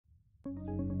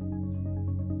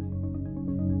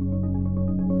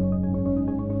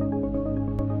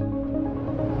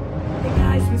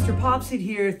MrPopZit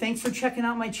here. Thanks for checking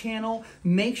out my channel.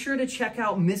 Make sure to check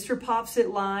out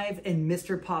MrPopZit Live and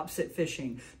MrPopZit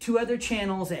Fishing. 2 other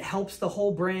channels. It helps the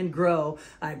whole brand grow.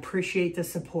 I appreciate the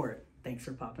support. Thanks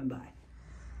for popping by.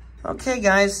 Okay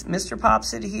guys,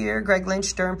 MrPopZit here, Greg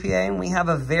Lynch, Durham, PA, and we have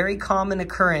a very common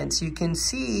occurrence. You can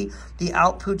see the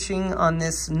outpooching on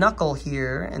this knuckle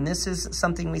here, and this is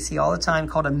something we see all the time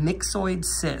called a myxoid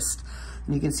cyst.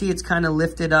 And you can see it's kind of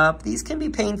lifted up. These can be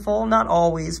painful, not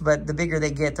always, but the bigger they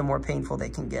get, the more painful they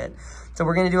can get. So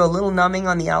we're gonna do a little numbing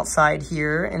on the outside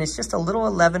here, and it's just a little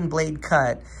 11 blade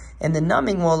cut. And the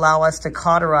numbing will allow us to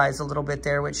cauterize a little bit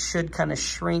there, which should kind of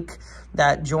shrink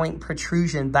that joint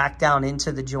protrusion back down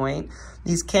into the joint.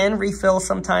 These can refill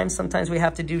sometimes. Sometimes we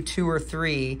have to do 2 or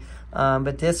 3,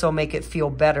 but this will make it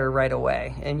feel better right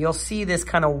away. And you'll see this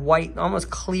kind of white, almost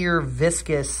clear,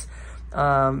 viscous,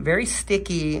 very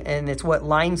sticky, and it's what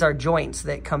lines our joints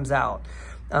that comes out.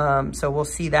 So we'll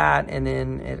see that, and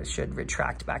then it should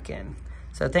retract back in.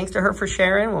 So thanks to her for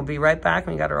sharing. We'll be right back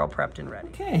when we got her all prepped and ready.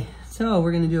 Okay, so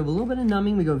we're gonna do a little bit of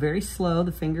numbing. We go very slow.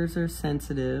 The fingers are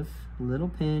sensitive. Little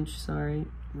pinch, sorry,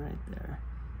 right there.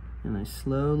 And I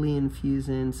slowly infuse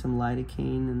in some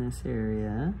lidocaine in this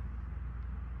area.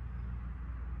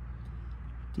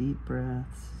 Deep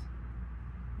breaths.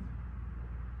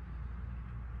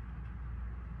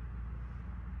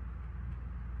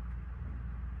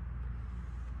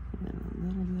 And a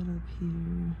little bit up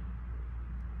here.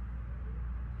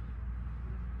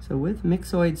 So with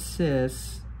myxoid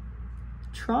cysts,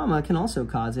 trauma can also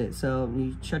cause it. So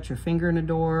you shut your finger in a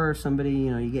door, or somebody,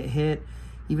 you get hit,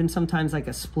 even sometimes like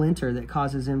a splinter that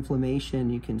causes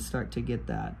inflammation, you can start to get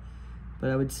that.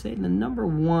 But I would say the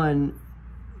 #1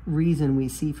 reason we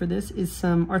see for this is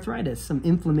some arthritis, some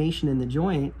inflammation in the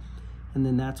joint, and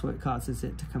then that's what causes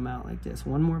it to come out like this.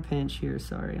 One more pinch here,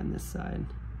 sorry, on this side.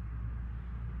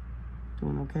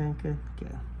 Doing okay? Good,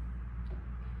 good.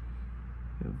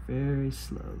 Go very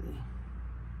slowly.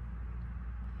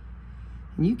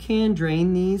 And you can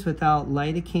drain these without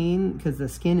lidocaine because the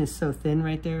skin is so thin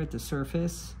right there at the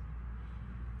surface.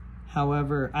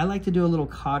 However, I like to do a little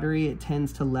cautery. It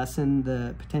tends to lessen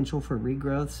the potential for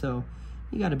regrowth, so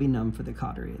you got to be numb for the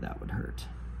cautery. That would hurt.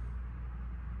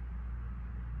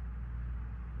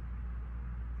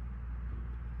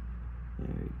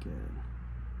 Very good.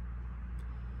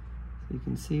 So you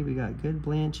can see we got good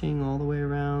blanching all the way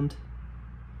around.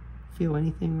 Feel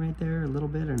anything right there, a little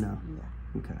bit, or no?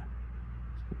 Yeah. Okay.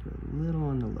 So do a little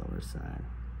on the lower side.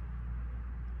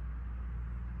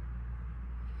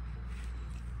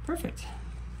 Perfect.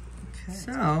 Okay.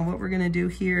 So what we're gonna do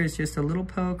here is just a little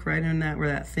poke right in that where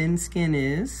that thin skin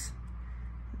is,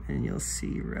 and you'll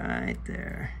see right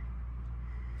there.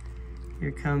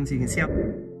 Here comes, you can see how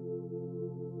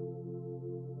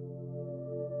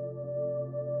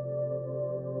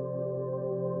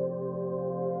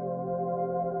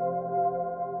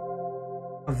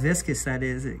viscous that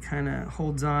is. It kind of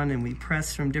holds on, and we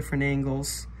press from different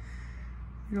angles.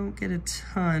 We don't get a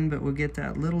ton, but we'll get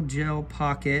that little gel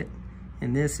pocket,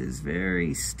 and this is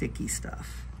very sticky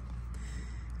stuff.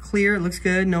 Clear, it looks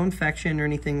good, no infection or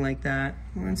anything like that.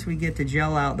 Once we get the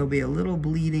gel out, there'll be a little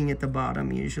bleeding at the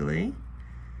bottom usually,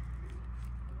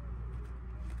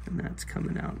 and that's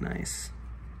coming out nice.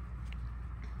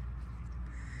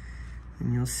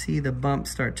 And you'll see the bump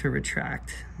start to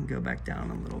retract and go back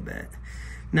down a little bit.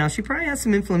 Now, she probably has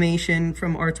some inflammation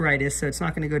from arthritis, so it's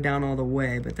not going to go down all the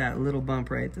way, but that little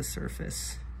bump right at the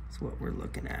surface is what we're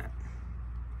looking at.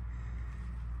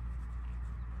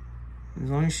 As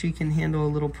long as she can handle a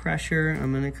little pressure,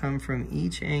 I'm going to come from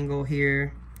each angle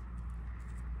here.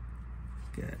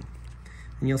 Good.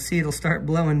 And you'll see it'll start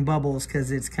blowing bubbles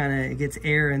because it gets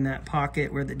air in that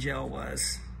pocket where the gel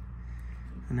was.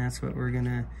 And that's what we're going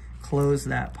to close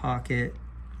that pocket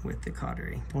with the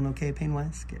cautery. Going okay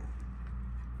pain-wise? Good.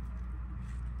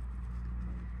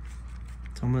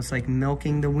 It's almost like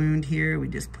milking the wound here. We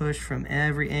just push from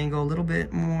every angle a little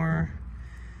bit more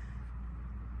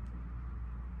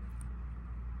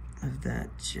of that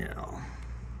gel.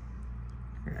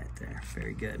 Right there,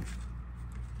 very good.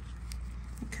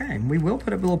 Okay, we will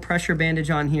put a little pressure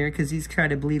bandage on here because these try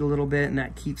to bleed a little bit, and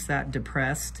that keeps that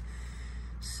depressed.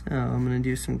 So I'm gonna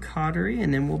do some cautery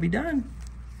and then we'll be done.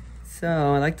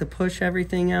 So I like to push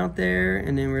everything out there,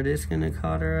 and then we're just gonna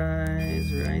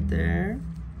cauterize right there.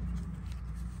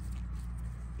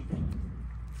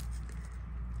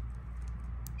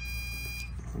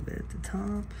 A little bit at the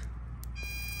top.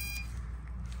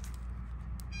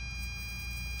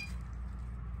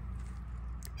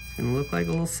 It's gonna look like a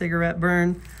little cigarette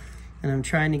burn. And I'm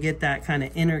trying to get that kind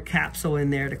of inner capsule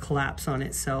in there to collapse on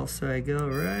itself. So I go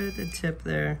right at the tip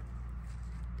there.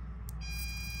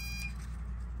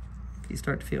 If you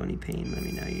start to feel any pain, let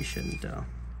me know. You shouldn't though.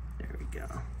 There we go.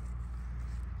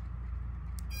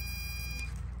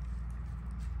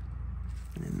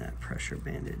 And then that pressure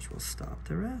bandage will stop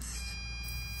the rest.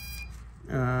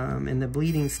 And the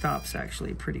bleeding stops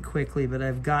actually pretty quickly, but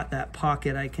I've got that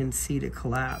pocket I can see to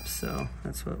collapse, so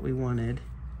that's what we wanted.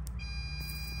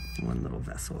 One little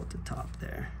vessel at the top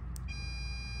there.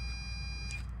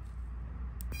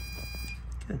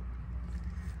 Good.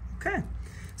 Okay.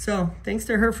 So thanks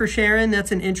to her for sharing.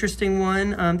 That's an interesting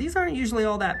one. These aren't usually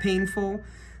all that painful.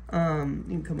 You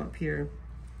can come up here.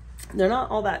 They're not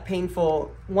all that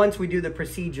painful once we do the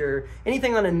procedure.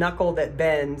 Anything on a knuckle that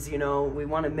bends, you know, we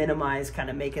want to minimize kind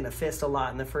of making a fist a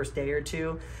lot in the first day or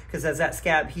two, because as that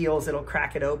scab heals, it'll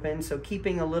crack it open. So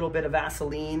keeping a little bit of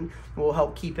Vaseline will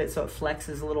help keep it so it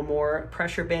flexes a little more.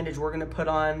 Pressure bandage we're going to put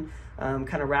on,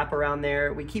 kind of wrap around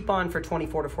there. We keep on for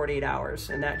 24 to 48 hours,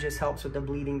 and that just helps with the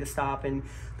bleeding to stop. And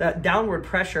that downward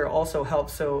pressure also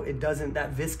helps so it doesn't,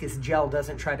 that viscous gel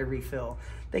doesn't try to refill.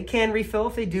 They can refill.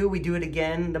 If they do, we do it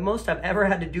again. The most I've ever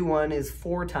had to do one is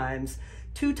 4 times.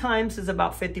 2 times is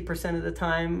about 50% of the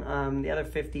time. The other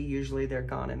 50, usually they're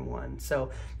gone in 1. So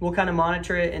we'll kind of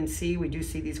monitor it and see. We do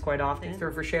see these quite often.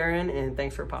 Thanks for sharing, and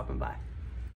thanks for popping by.